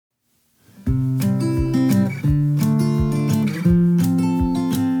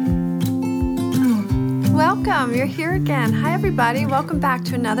welcome. You're here again. Hi, everybody. Welcome back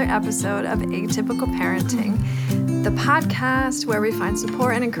to another episode of Atypical Parenting, the podcast where we find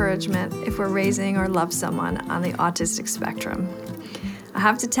support and encouragement if we're raising or love someone on the autistic spectrum. I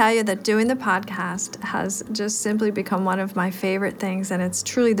have to tell you that doing the podcast has just simply become one of my favorite things, and it's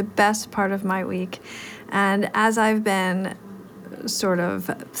truly the best part of my week. And as I've been sort of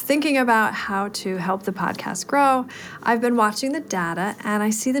thinking about how to help the podcast grow, I've been watching the data and I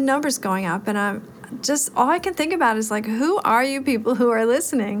see the numbers going up, and all I can think about is like, who are you people who are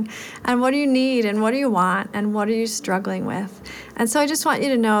listening, and what do you need, and what do you want, and what are you struggling with? And so I just want you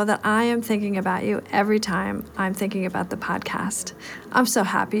to know that I am thinking about you every time I'm thinking about the podcast. I'm so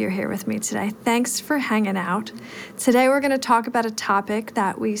happy you're here with me today. Thanks for hanging out. Today we're going to talk about a topic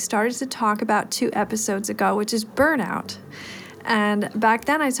that we started to talk about 2 episodes ago, which is burnout. And back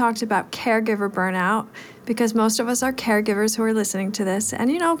then I talked about caregiver burnout because most of us are caregivers who are listening to this.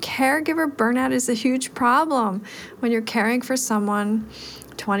 And caregiver burnout is a huge problem when you're caring for someone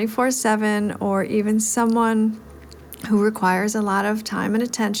 24/7 or even someone who requires a lot of time and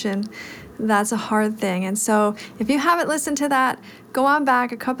attention. That's a hard thing. And so if you haven't listened to that, go on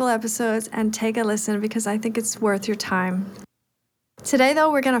back a couple episodes and take a listen because I think it's worth your time. Today,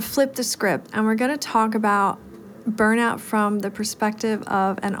 though, we're going to flip the script and we're going to talk about burnout from the perspective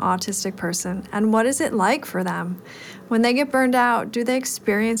of an autistic person. And what is it like for them? When they get burned out, do they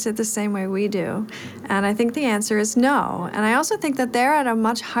experience it the same way we do? And I think the answer is no. And I also think that they're at a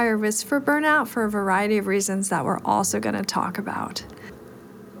much higher risk for burnout for a variety of reasons that we're also going to talk about.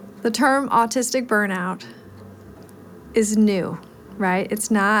 The term autistic burnout is new, right? It's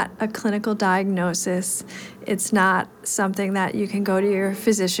not a clinical diagnosis. It's not something that you can go to your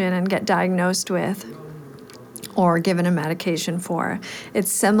physician and get diagnosed with or given a medication for. It's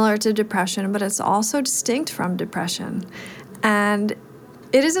similar to depression, but it's also distinct from depression. And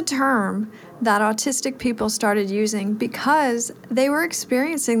it is a term that autistic people started using because they were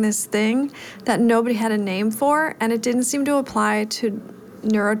experiencing this thing that nobody had a name for, and it didn't seem to apply to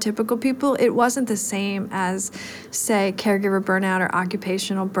neurotypical people. It wasn't the same as, say, caregiver burnout or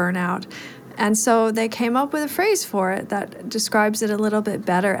occupational burnout. And so they came up with a phrase for it that describes it a little bit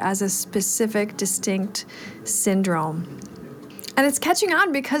better as a specific, distinct syndrome. And it's catching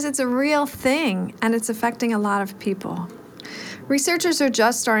on because it's a real thing and it's affecting a lot of people. Researchers are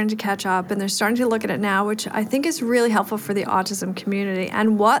just starting to catch up and they're starting to look at it now, which I think is really helpful for the autism community.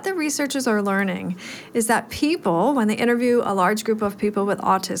 And what the researchers are learning is that people, when they interview a large group of people with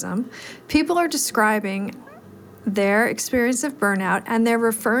autism, people are describing their experience of burnout, and they're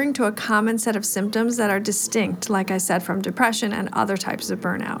referring to a common set of symptoms that are distinct, like I said, from depression and other types of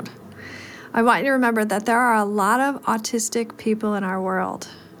burnout. I want you to remember that there are a lot of autistic people in our world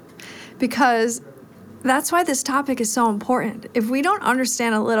because that's why this topic is so important. If we don't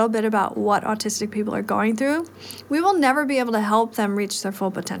understand a little bit about what autistic people are going through, we will never be able to help them reach their full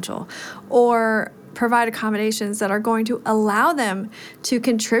potential or provide accommodations that are going to allow them to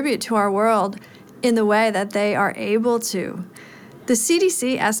contribute to our world in the way that they are able to. The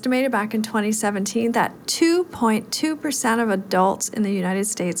CDC estimated back in 2017 that 2.2% of adults in the United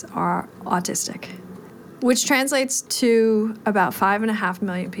States are autistic, which translates to about 5.5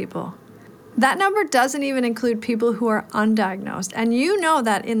 million people. That number doesn't even include people who are undiagnosed. And you know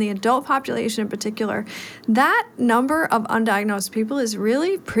that in the adult population in particular, that number of undiagnosed people is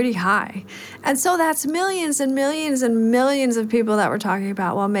really pretty high. And so that's millions and millions and millions of people that we're talking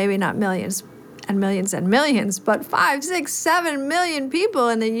about. Well, maybe not millions and millions, but 5, 6, 7 million people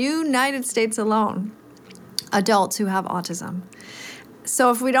in the United States alone, adults who have autism.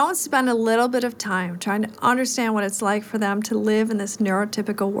 So if we don't spend a little bit of time trying to understand what it's like for them to live in this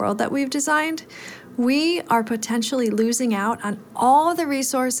neurotypical world that we've designed, we are potentially losing out on all of the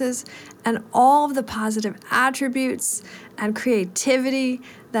resources and all of the positive attributes and creativity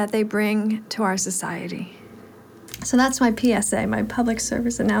that they bring to our society. So that's my PSA, my public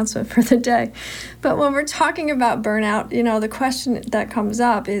service announcement for the day. But when we're talking about burnout, the question that comes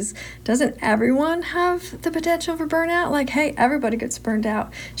up is, doesn't everyone have the potential for burnout? Like, hey, everybody gets burned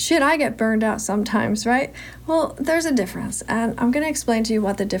out. Should I get burned out sometimes, right? Well, there's a difference. And I'm going to explain to you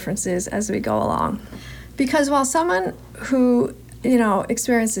what the difference is as we go along. Because while someone who,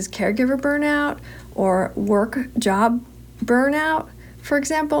 experiences caregiver burnout or work job burnout, for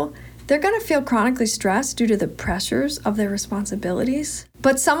example, they're going to feel chronically stressed due to the pressures of their responsibilities.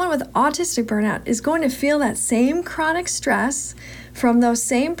 But someone with autistic burnout is going to feel that same chronic stress from those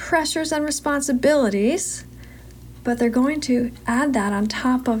same pressures and responsibilities, but they're going to add that on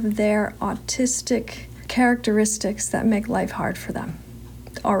top of their autistic characteristics that make life hard for them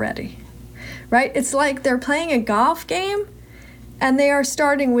already, right? It's like they're playing a golf game and they are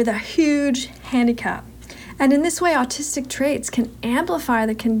starting with a huge handicap. And in this way, autistic traits can amplify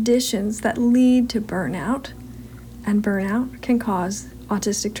the conditions that lead to burnout, and burnout can cause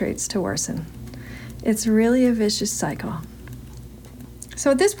autistic traits to worsen. It's really a vicious cycle. So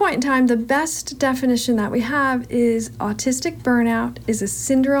at this point in time, the best definition that we have is autistic burnout is a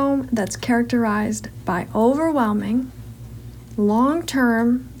syndrome that's characterized by overwhelming,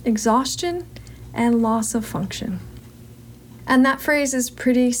 long-term exhaustion and loss of function. And that phrase is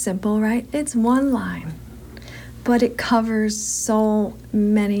pretty simple, right? It's one line, but it covers so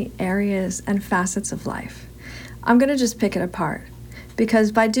many areas and facets of life. I'm going to just pick it apart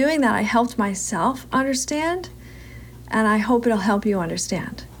because by doing that, I helped myself understand, and I hope it'll help you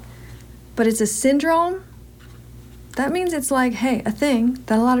understand. But it's a syndrome. That means it's like, hey, a thing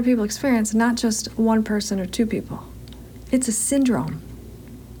that a lot of people experience, not just one person or two people. It's a syndrome.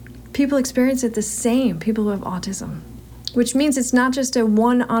 People experience it the same, people who have autism, which means it's not just a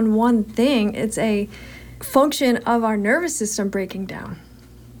one-on-one thing, it's a function of our nervous system breaking down.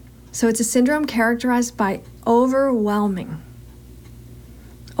 So it's a syndrome characterized by overwhelming.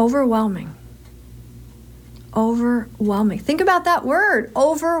 Think about that word,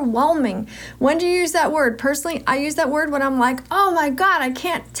 overwhelming. When do you use that word? Personally, I use that word when I'm like, oh my God, I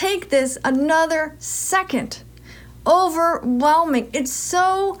can't take this another second. Overwhelming. It's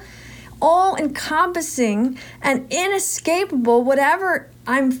so all-encompassing and inescapable, whatever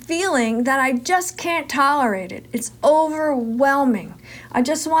I'm feeling, that I just can't tolerate it. It's overwhelming. I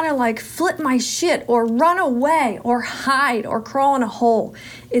just want to flip my shit or run away or hide or crawl in a hole.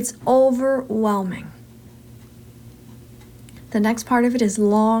 It's overwhelming. The next part of it is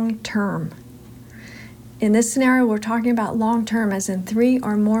long-term. In this scenario, we're talking about long-term as in 3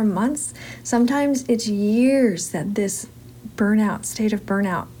 or more months. Sometimes it's years that this state of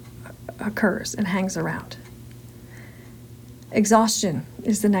burnout occurs and hangs around. Exhaustion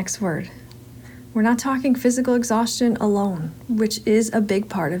is the next word. We're not talking physical exhaustion alone, which is a big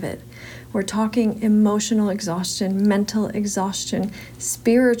part of it. We're talking emotional exhaustion, mental exhaustion,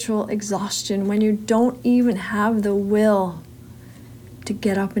 spiritual exhaustion, when you don't even have the will to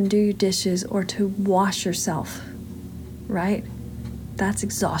get up and do your dishes or to wash yourself, right? That's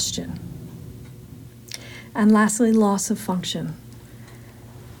exhaustion. And lastly, loss of function.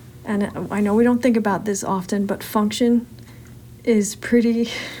 And I know we don't think about this often, but function is pretty,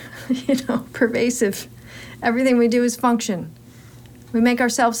 pervasive. Everything we do is function. We make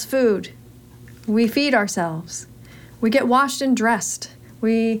ourselves food. We feed ourselves. We get washed and dressed.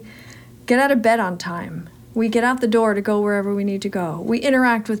 We get out of bed on time. We get out the door to go wherever we need to go. We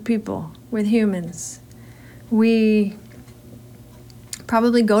interact with people, with humans. We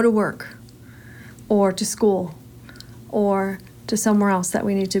probably go to work or to school or to somewhere else that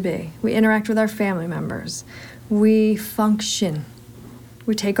we need to be. We interact with our family members. We function.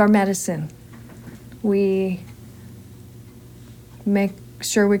 We take our medicine. We make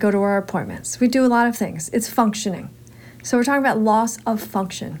sure we go to our appointments. We do a lot of things. It's functioning. So we're talking about loss of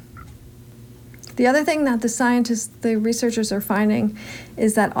function. The other thing that the researchers are finding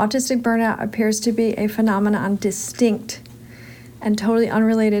is that autistic burnout appears to be a phenomenon distinct and totally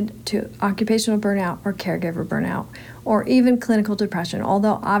unrelated to occupational burnout or caregiver burnout or even clinical depression,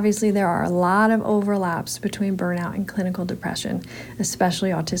 although obviously there are a lot of overlaps between burnout and clinical depression,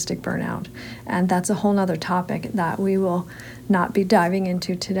 especially autistic burnout. And that's a whole nother topic that we will not be diving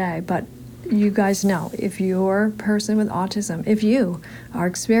into today. But you guys know, if you're a person with autism, if you are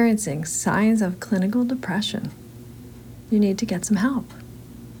experiencing signs of clinical depression, you need to get some help.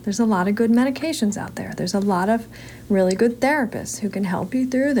 There's a lot of good medications out there. There's a lot of really good therapists who can help you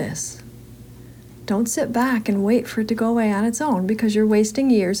through this. Don't sit back and wait for it to go away on its own because you're wasting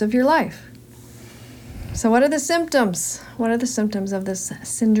years of your life. So what are the symptoms? What are the symptoms of this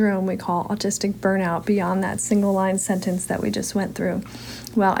syndrome we call autistic burnout beyond that single line sentence that we just went through?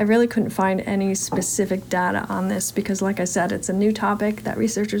 Well, I really couldn't find any specific data on this because, like I said, it's a new topic that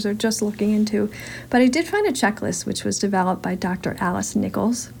researchers are just looking into. But I did find a checklist which was developed by Dr. Alice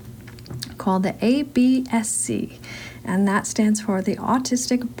Nichols called the ABSC, and that stands for the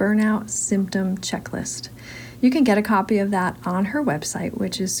Autistic Burnout Symptom Checklist. You can get a copy of that on her website,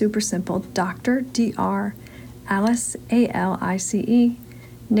 which is super simple, Dr. Alice, ALICE,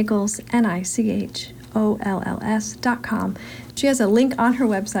 Nichols, NICHOLLS.com. She has a link on her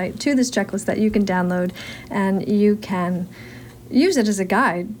website to this checklist that you can download, and you can use it as a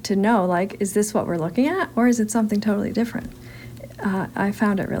guide to know, is this what we're looking at, or is it something totally different? I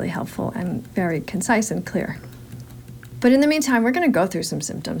found it really helpful and very concise and clear. But in the meantime, we're going to go through some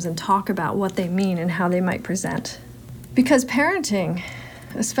symptoms and talk about what they mean and how they might present. Because parenting,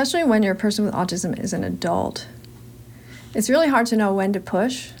 especially when you're a person with autism, is an adult, it's really hard to know when to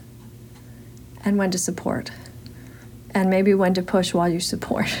push and when to support, and maybe when to push while you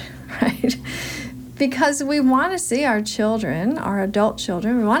support, right? Because we want to see our children, our adult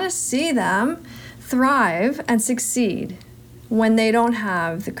children, we want to see them thrive and succeed when they don't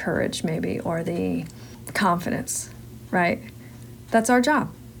have the courage maybe or the confidence, right? That's our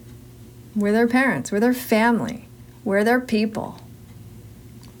job. We're their parents, we're their family, we're their people.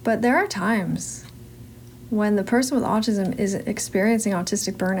 But there are times when the person with autism is experiencing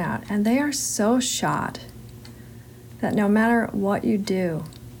autistic burnout and they are so shot that no matter what you do,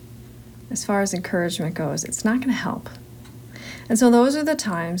 as far as encouragement goes, it's not going to help. And so those are the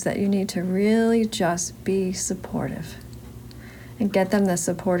times that you need to really just be supportive and get them the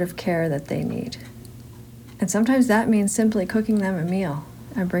supportive care that they need. And sometimes that means simply cooking them a meal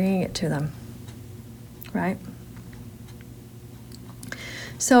and bringing it to them, right?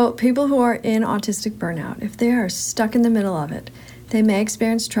 So people who are in autistic burnout, if they are stuck in the middle of it, they may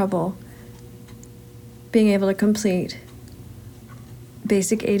experience trouble being able to complete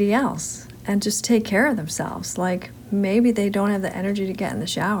basic ADLs and just take care of themselves. Like maybe they don't have the energy to get in the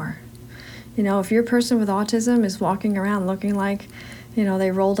shower. You know, if your person with autism is walking around looking like, you know,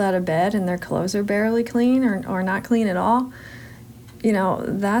 they rolled out of bed and their clothes are barely clean or not clean at all, you know,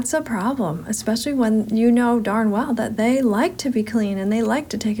 that's a problem, especially when you know darn well that they like to be clean and they like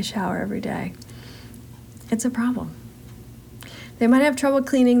to take a shower every day. It's a problem. They might have trouble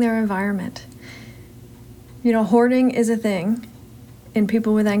cleaning their environment. You know, hoarding is a thing in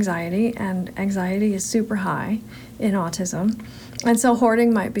people with anxiety, and anxiety is super high in autism. And so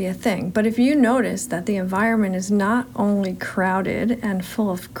hoarding might be a thing. But if you notice that the environment is not only crowded and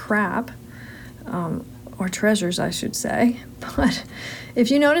full of crap, or treasures, I should say, but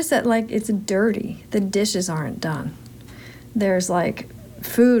if you notice that like it's dirty, the dishes aren't done, there's like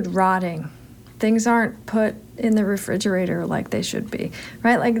food rotting, things aren't put in the refrigerator like they should be,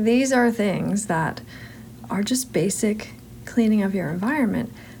 right? Like these are things that are just basic cleaning of your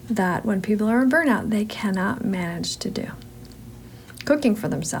environment that when people are in burnout, they cannot manage to do. Cooking for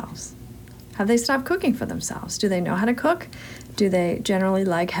themselves. Have they stopped cooking for themselves? Do they know how to cook? Do they generally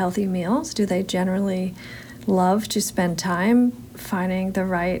like healthy meals? Do they generally love to spend time finding the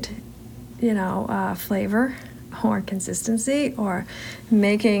right, flavor or consistency or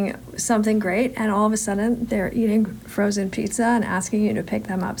making something great, and all of a sudden they're eating frozen pizza and asking you to pick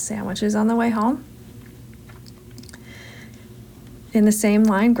them up sandwiches on the way home? In the same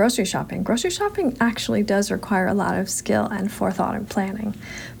line, grocery shopping. Grocery shopping actually does require a lot of skill and forethought and planning.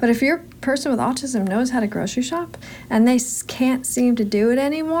 But if your person with autism knows how to grocery shop and they can't seem to do it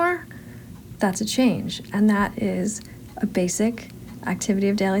anymore, that's a change. And that is a basic activity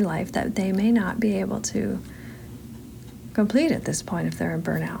of daily life that they may not be able to complete at this point if they're in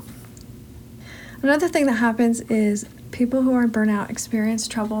burnout. Another thing that happens is people who are in burnout experience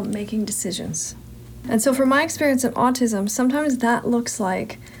trouble making decisions. And so from my experience in autism, sometimes that looks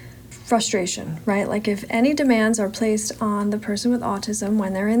like frustration, right? Like if any demands are placed on the person with autism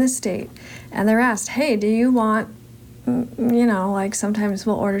when they're in the state and they're asked, hey, do you want, like sometimes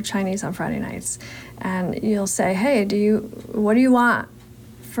we'll order Chinese on Friday nights and you'll say, hey, what do you want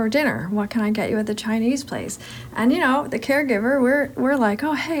for dinner? What can I get you at the Chinese place? And the caregiver, we're like,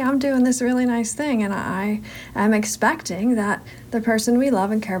 oh, hey, I'm doing this really nice thing and I am expecting that the person we love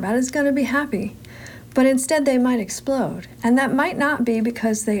and care about is going to be happy. But instead they might explode. And that might not be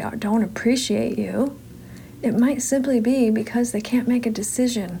because they don't appreciate you. It might simply be because they can't make a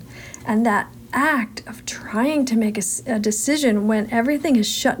decision. And that act of trying to make a decision when everything is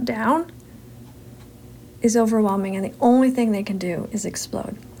shut down is overwhelming, and the only thing they can do is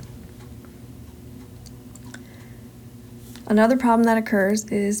explode. Another problem that occurs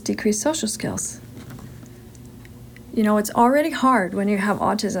is decreased social skills. It's already hard when you have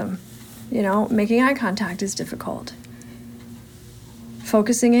autism. Making eye contact is difficult.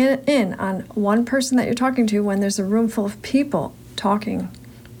 Focusing in on one person that you're talking to when there's a room full of people talking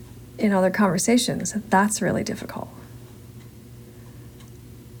in other conversations, that's really difficult.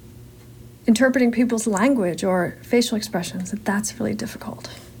 Interpreting people's language or facial expressions, that's really difficult.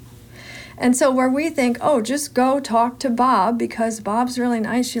 And so where we think, oh, just go talk to Bob because Bob's really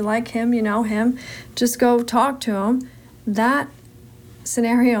nice, you like him, you know him, just go talk to him, that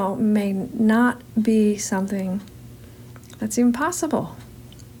scenario may not be something that's even possible.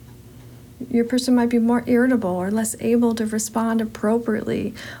 Your person might be more irritable or less able to respond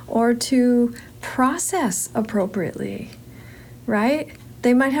appropriately or to process appropriately, right?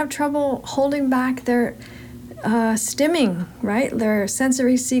 They might have trouble holding back their stimming, right? Their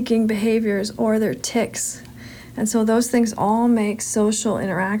sensory-seeking behaviors or their tics. And so those things all make social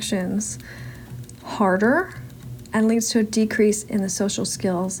interactions harder and leads to a decrease in the social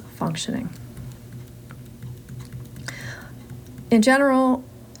skills functioning. In general,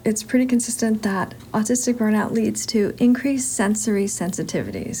 it's pretty consistent that autistic burnout leads to increased sensory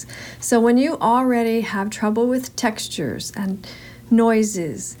sensitivities. So when you already have trouble with textures and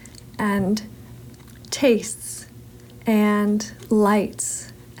noises and tastes and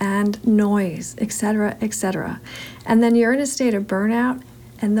lights and noise, etc., and then you're in a state of burnout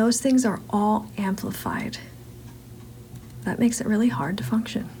and those things are all amplified, that makes it really hard to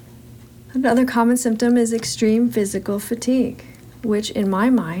function. Another common symptom is extreme physical fatigue, which in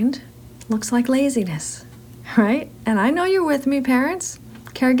my mind looks like laziness, right? And I know you're with me, parents,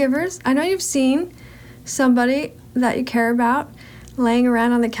 caregivers. I know you've seen somebody that you care about laying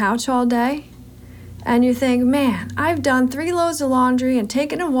around on the couch all day, and you think, man, I've done 3 loads of laundry and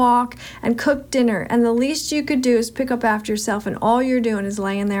taken a walk and cooked dinner, and the least you could do is pick up after yourself, and all you're doing is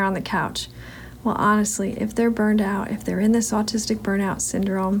laying there on the couch. Well, honestly, if they're burned out, if they're in this autistic burnout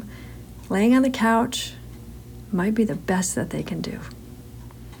syndrome, laying on the couch might be the best that they can do.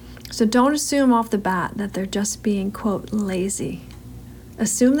 So don't assume off the bat that they're just being, quote, lazy.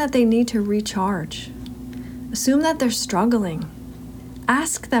 Assume that they need to recharge. Assume that they're struggling.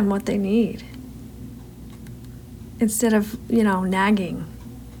 Ask them what they need instead of, nagging.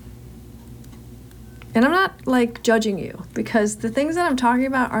 And I'm not judging you, because the things that I'm talking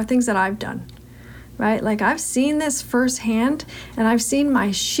about are things that I've done. Right? I've seen this firsthand, and I've seen my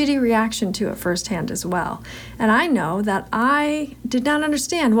shitty reaction to it firsthand as well. And I know that I did not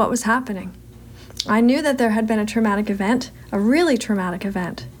understand what was happening. I knew that there had been a traumatic event, a really traumatic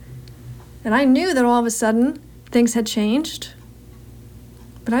event. And I knew that all of a sudden things had changed,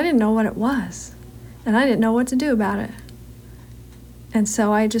 but I didn't know what it was. And I didn't know what to do about it. And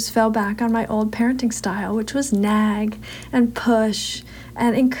so I just fell back on my old parenting style, which was nag and push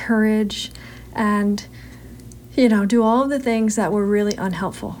and encourage and, do all of the things that were really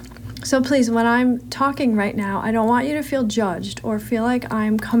unhelpful. So please, when I'm talking right now, I don't want you to feel judged or feel like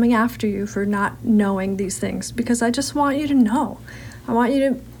I'm coming after you for not knowing these things, because I just want you to know. I want you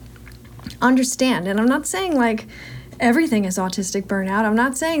to understand. And I'm not saying everything is autistic burnout. I'm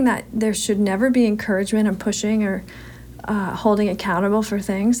not saying that there should never be encouragement and pushing or holding accountable for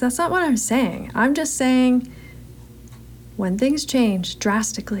things. That's not what I'm saying. I'm just saying, when things change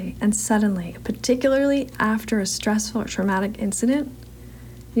drastically and suddenly, particularly after a stressful or traumatic incident,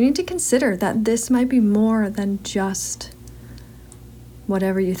 you need to consider that this might be more than just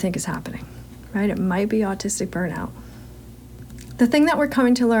whatever you think is happening, right? It might be autistic burnout. The thing that we're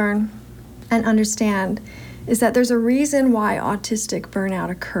coming to learn and understand is that there's a reason why autistic burnout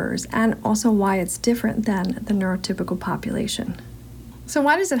occurs, and also why it's different than the neurotypical population. So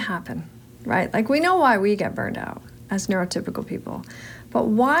why does it happen, right? We know why we get burned out as neurotypical people. But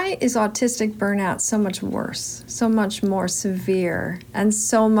why is autistic burnout so much worse, so much more severe, and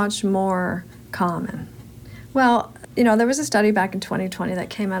so much more common? Well, there was a study back in 2020 that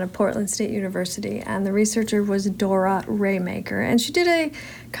came out of Portland State University, and the researcher was Dora Raymaker, and she did a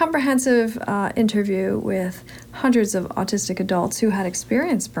comprehensive interview with hundreds of autistic adults who had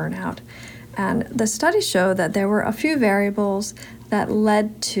experienced burnout. And the study showed that there were a few variables that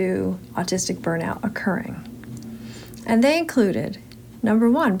led to autistic burnout occurring. And they included, number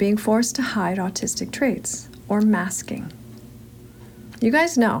 1, being forced to hide autistic traits or masking. You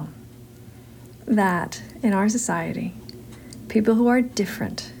guys know that in our society, people who are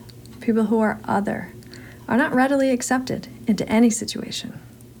different, people who are other, are not readily accepted into any situation.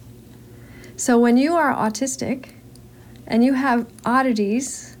 So when you are autistic and you have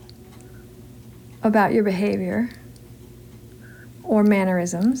oddities about your behavior or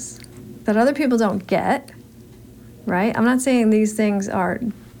mannerisms that other people don't get, right? I'm not saying these things are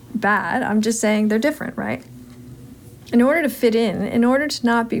bad. I'm just saying they're different, right? In order to fit in order to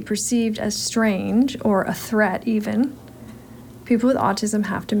not be perceived as strange or a threat even, people with autism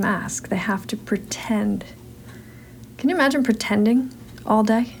have to mask. They have to pretend. Can you imagine pretending all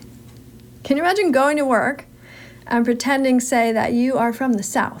day? Can you imagine going to work and pretending, say, that you are from the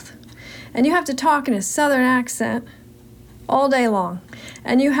South, and you have to talk in a Southern accent all day long,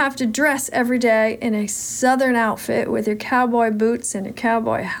 and you have to dress every day in a Southern outfit with your cowboy boots and your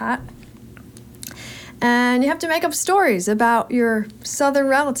cowboy hat, and you have to make up stories about your Southern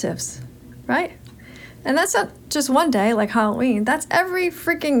relatives, right? And that's not just one day like Halloween, that's every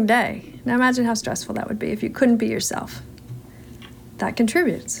freaking day. Now imagine how stressful that would be if you couldn't be yourself. That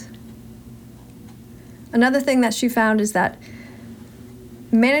contributes. Another thing that she found is that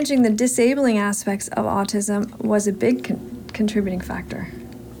managing the disabling aspects of autism was a big contributing factor.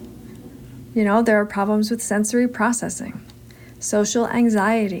 There are problems with sensory processing, social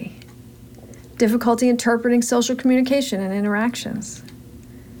anxiety, difficulty interpreting social communication and interactions,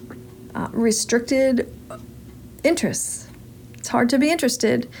 restricted interests, It's hard to be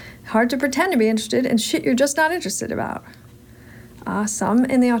interested, hard to pretend to be interested in shit you're just not interested about. Some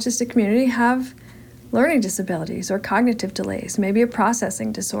in the autistic community have learning disabilities or cognitive delays, maybe a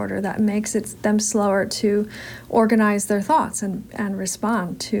processing disorder that makes them slower to organize their thoughts and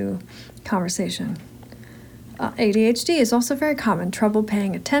respond to conversation. ADHD is also very common, trouble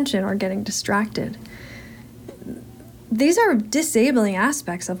paying attention or getting distracted. These are disabling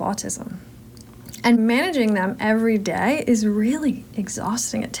aspects of autism. And managing them every day is really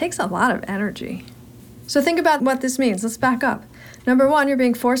exhausting. It takes a lot of energy. So think about what this means. Let's back up. Number one, you're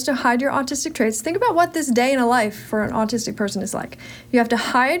being forced to hide your autistic traits. Think about what this day in a life for an autistic person is like. You have to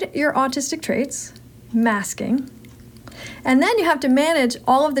hide your autistic traits, masking, and then you have to manage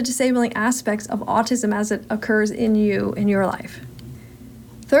all of the disabling aspects of autism as it occurs in you, in your life.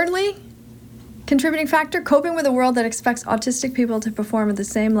 Thirdly, contributing factor, coping with a world that expects autistic people to perform at the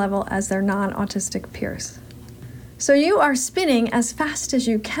same level as their non-autistic peers. So you are spinning as fast as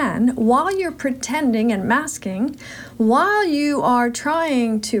you can while you're pretending and masking, while you are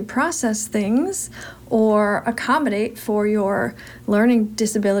trying to process things or accommodate for your learning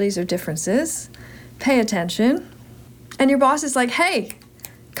disabilities or differences. Pay attention. And your boss is like, hey,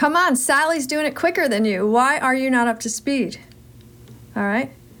 come on, Sally's doing it quicker than you. Why are you not up to speed? All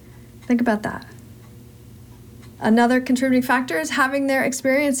right? Think about that. Another contributing factor is having their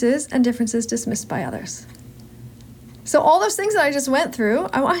experiences and differences dismissed by others. So all those things that I just went through,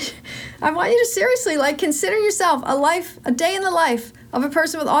 I want you to seriously consider yourself a day in the life of a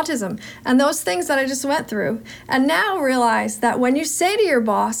person with autism, and those things that I just went through, and now realize that when you say to your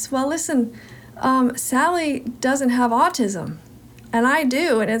boss, well, listen, Sally doesn't have autism, and I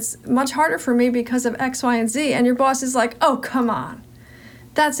do, and it's much harder for me because of X, Y, and Z, and your boss is like, oh, come on,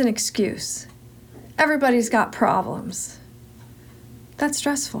 that's an excuse. Everybody's got problems. That's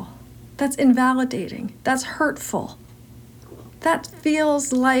stressful. That's invalidating. That's hurtful. That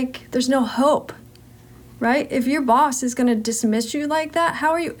feels like there's no hope, right? If your boss is going to dismiss you like that,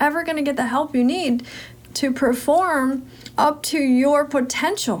 how are you ever going to get the help you need to perform up to your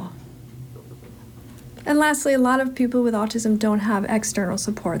potential? And lastly, a lot of people with autism don't have external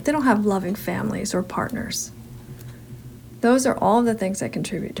support. They don't have loving families or partners. Those are all of the things that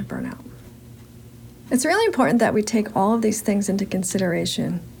contribute to burnout. It's really important that we take all of these things into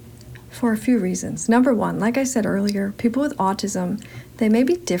consideration for a few reasons. Number one, like I said earlier, people with autism, they may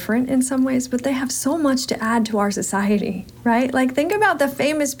be different in some ways, but they have so much to add to our society, right? Think about the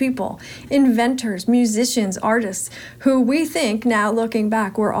famous people, inventors, musicians, artists, who we think now looking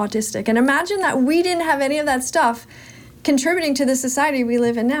back were autistic. And imagine that we didn't have any of that stuff contributing to the society we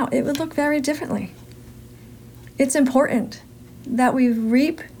live in now. It would look very differently. It's important that we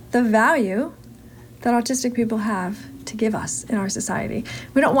reap the value that autistic people have to give us in our society.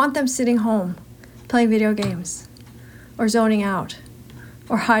 We don't want them sitting home playing video games or zoning out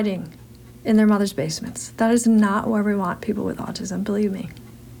or hiding in their mother's basements. That is not where we want people with autism, believe me.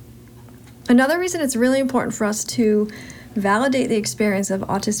 Another reason it's really important for us to validate the experience of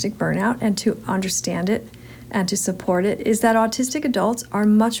autistic burnout and to understand it and to support it is that autistic adults are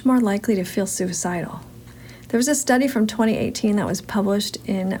much more likely to feel suicidal. There was a study from 2018 that was published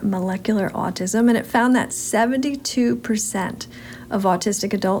in Molecular Autism, and it found that 72% of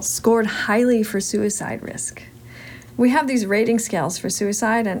autistic adults scored highly for suicide risk. We have these rating scales for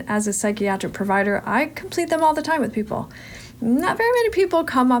suicide, and as a psychiatric provider, I complete them all the time with people. Not very many people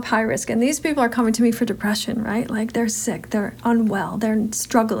come up high risk, and these people are coming to me for depression, right? They're sick, they're unwell, they're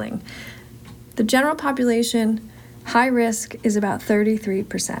struggling. The general population, high risk is about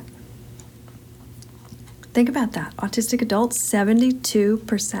 33%. Think about that. Autistic adults,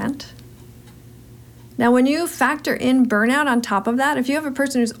 72%. Now, when you factor in burnout on top of that, if you have a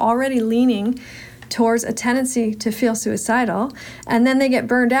person who's already leaning towards a tendency to feel suicidal, and then they get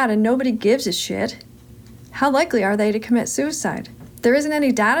burned out and nobody gives a shit, how likely are they to commit suicide? There isn't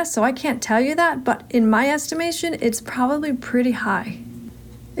any data, so I can't tell you that, but in my estimation, it's probably pretty high.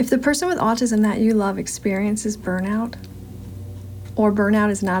 If the person with autism that you love experiences burnout, or burnout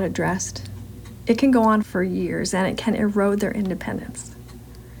is not addressed, it can go on for years and it can erode their independence.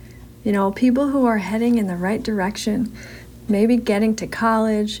 People who are heading in the right direction, maybe getting to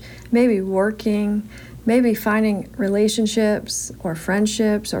college, maybe working, maybe finding relationships or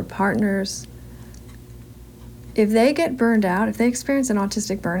friendships or partners, if they get burned out, if they experience an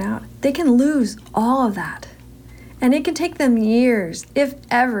autistic burnout, they can lose all of that. And it can take them years, if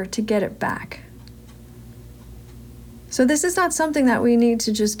ever, to get it back. So this is not something that we need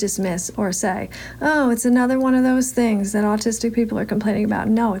to just dismiss or say, oh, it's another one of those things that autistic people are complaining about.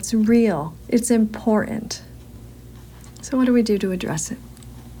 No, it's real. It's important. So what do we do to address it?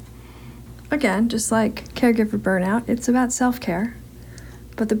 again, just like caregiver burnout, it's about self-care.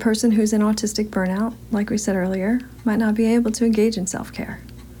 But the person who's in autistic burnout, like we said earlier, might not be able to engage in self-care.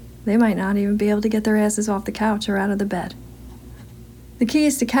 They might not even be able to get their asses off the couch or out of the bed. The key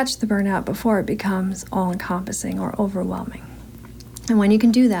is to catch the burnout before it becomes all-encompassing or overwhelming. And when you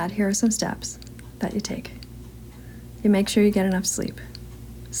can do that, here are some steps that you take. You make sure you get enough sleep.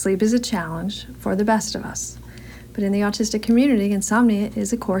 Sleep is a challenge for the best of us. But in the autistic community, insomnia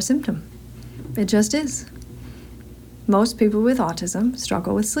is a core symptom. It just is. Most people with autism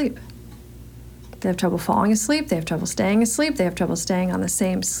struggle with sleep. They have trouble falling asleep, they have trouble staying asleep, they have trouble staying on the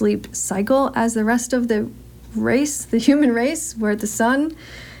same sleep cycle as the rest of the race, the human race, where the sun,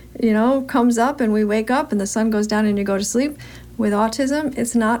 comes up and we wake up and the sun goes down and you go to sleep. With autism,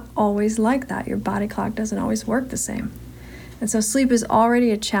 it's not always like that. Your body clock doesn't always work the same. And so sleep is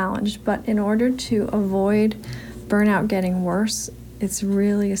already a challenge, but in order to avoid burnout getting worse, it's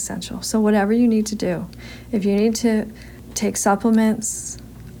really essential. So whatever you need to do, if you need to take supplements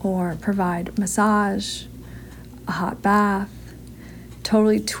or provide massage, a hot bath,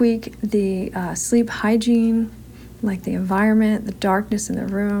 totally tweak the sleep hygiene, like the environment, the darkness in the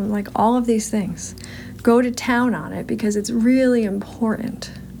room, like all of these things. Go to town on it because it's really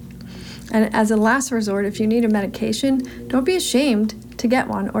important. And as a last resort, if you need a medication, don't be ashamed to get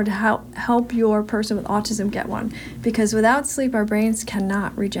one or to help your person with autism get one. Because without sleep, our brains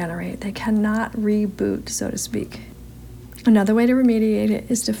cannot regenerate. They cannot reboot, so to speak. Another way to remediate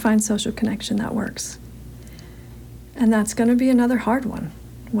it is to find social connection that works. And that's going to be another hard one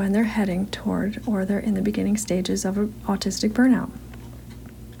when they're heading toward or they're in the beginning stages of autistic burnout.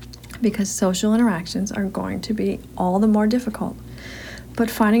 Because social interactions are going to be all the more difficult. But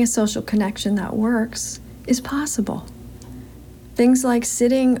finding a social connection that works is possible. Things like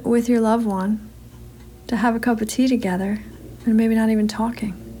sitting with your loved one to have a cup of tea together and maybe not even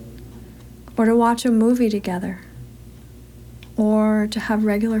talking. Or to watch a movie together. Or to have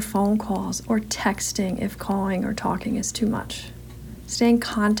regular phone calls or texting if calling or talking is too much. Stay in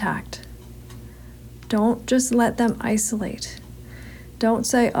contact. Don't just let them isolate. Don't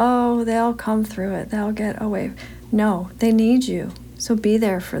say, oh, they'll come through it, they'll get away. No, they need you. So be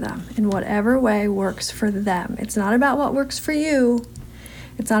there for them in whatever way works for them. It's not about what works for you.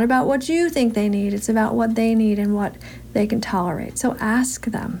 It's not about what you think they need. It's about what they need and what they can tolerate. So ask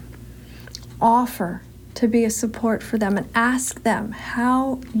them. Offer to be a support for them and ask them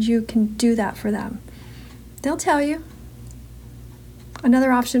how you can do that for them. They'll tell you.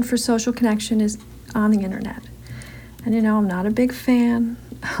 Another option for social connection is on the internet. And I'm not a big fan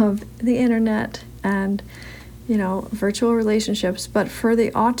of the internet and virtual relationships, but for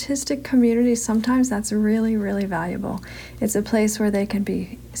the autistic community, sometimes that's really, really valuable. It's a place where they can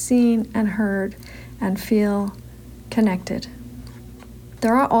be seen and heard and feel connected.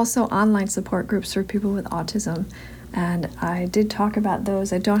 There are also online support groups for people with autism, and I did talk about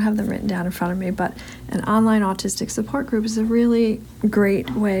those. I don't have them written down in front of me, but an online autistic support group is a really great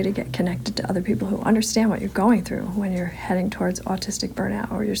way to get connected to other people who understand what you're going through when you're heading towards autistic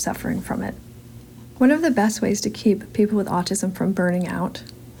burnout or you're suffering from it. One of the best ways to keep people with autism from burning out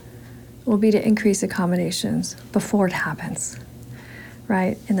will be to increase accommodations before it happens,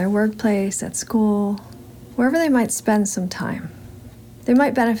 right? In their workplace, at school, wherever they might spend some time. They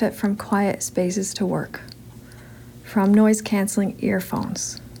might benefit from quiet spaces to work, from noise-canceling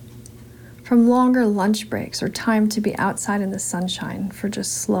earphones, from longer lunch breaks or time to be outside in the sunshine for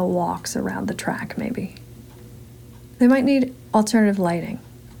just slow walks around the track, maybe. They might need alternative lighting,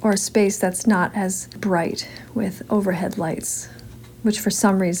 or a space that's not as bright with overhead lights, which for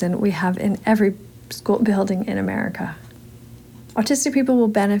some reason we have in every school building in America. Autistic people will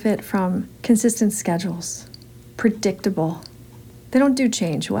benefit from consistent schedules, predictable. They don't do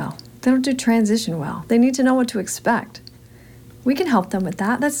change well. They don't do transition well. They need to know what to expect. We can help them with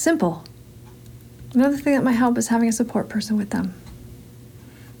that. That's simple. Another thing that might help is having a support person with them.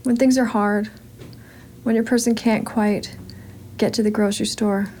 When things are hard, when your person can't quite get to the grocery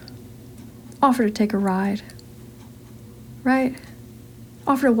store, offer to take a ride, right?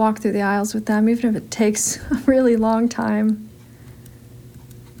 Offer to walk through the aisles with them, even if it takes a really long time.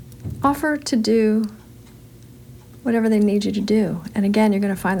 Offer to do whatever they need you to do. And again, you're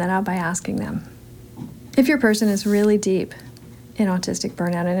going to find that out by asking them. If your person is really deep in autistic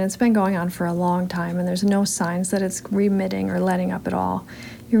burnout and it's been going on for a long time and there's no signs that it's remitting or letting up at all,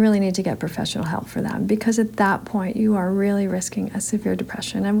 you really need to get professional help for them, because at that point you are really risking a severe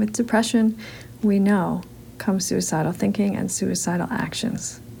depression. And with depression, we know, comes suicidal thinking and suicidal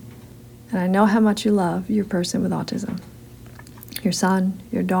actions. And I know how much you love your person with autism. Your son,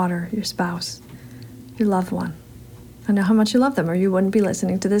 your daughter, your spouse, your loved one. I know how much you love them, or you wouldn't be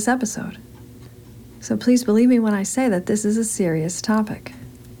listening to this episode. So please believe me when I say that this is a serious topic.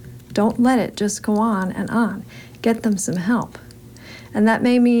 Don't let it just go on and on. Get them some help. And that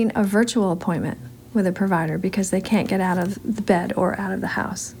may mean a virtual appointment with a provider because they can't get out of the bed or out of the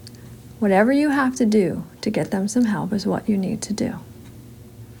house. Whatever you have to do to get them some help is what you need to do.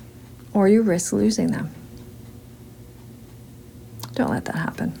 Or you risk losing them. Don't let that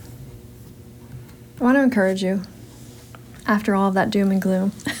happen. I want to encourage you, after all of that doom and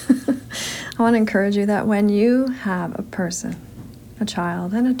gloom, I want to encourage you that when you have a person, a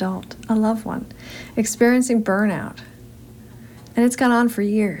child, an adult, a loved one, experiencing burnout, and it's gone on for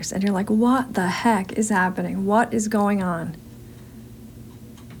years, and you're like, what the heck is happening? What is going on?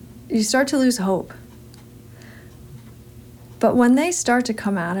 You start to lose hope. But when they start to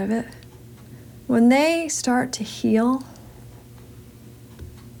come out of it, when they start to heal,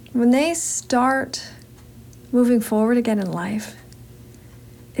 when they start moving forward again in life,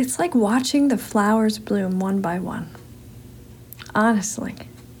 it's like watching the flowers bloom one by one. Honestly.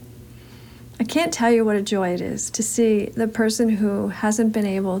 I can't tell you what a joy it is to see the person who hasn't been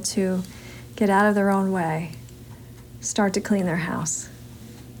able to get out of their own way start to clean their house.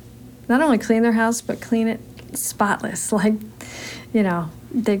 Not only clean their house, but clean it spotless, like,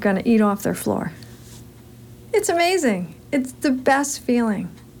 they're going to eat off their floor. It's amazing. It's the best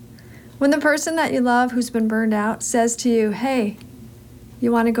feeling. When the person that you love who's been burned out says to you, hey,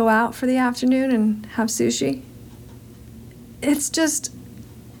 you want to go out for the afternoon and have sushi?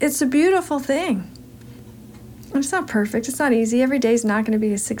 It's a beautiful thing. It's not perfect. It's not easy. Every day is not going to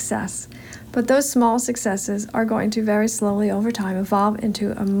be a success. But those small successes are going to very slowly over time evolve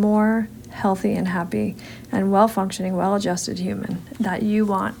into a more healthy and happy and well-functioning, well-adjusted human that you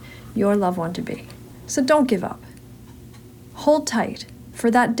want your loved one to be. So don't give up. Hold tight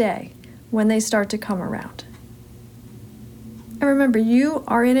for that day when they start to come around. And remember, you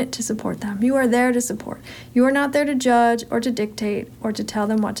are in it to support them. You are there to support. You are not there to judge or to dictate or to tell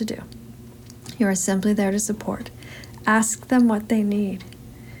them what to do. You are simply there to support. Ask them what they need.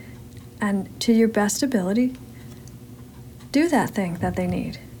 And to your best ability, do that thing that they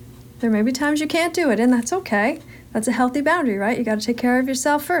need. There may be times you can't do it, and that's okay. That's a healthy boundary, right? You got to take care of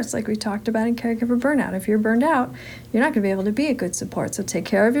yourself first, like we talked about in caregiver burnout. If you're burned out, you're not going to be able to be a good support. So take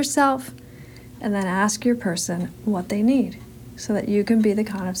care of yourself, and then ask your person what they need so that you can be the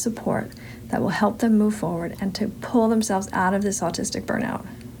kind of support that will help them move forward and to pull themselves out of this autistic burnout.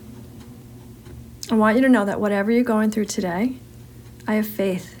 I want you to know that whatever you're going through today, I have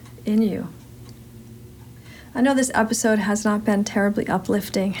faith in you. I know this episode has not been terribly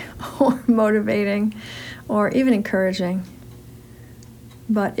uplifting or motivating or even encouraging,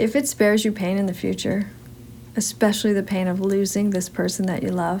 but if it spares you pain in the future, especially the pain of losing this person that you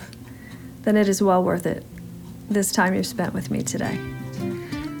love, then it is well worth it, this time you've spent with me today.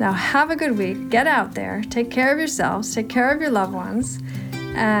 Now have a good week, get out there, take care of yourselves, take care of your loved ones,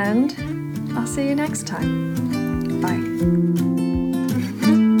 and I'll see you next time. Bye.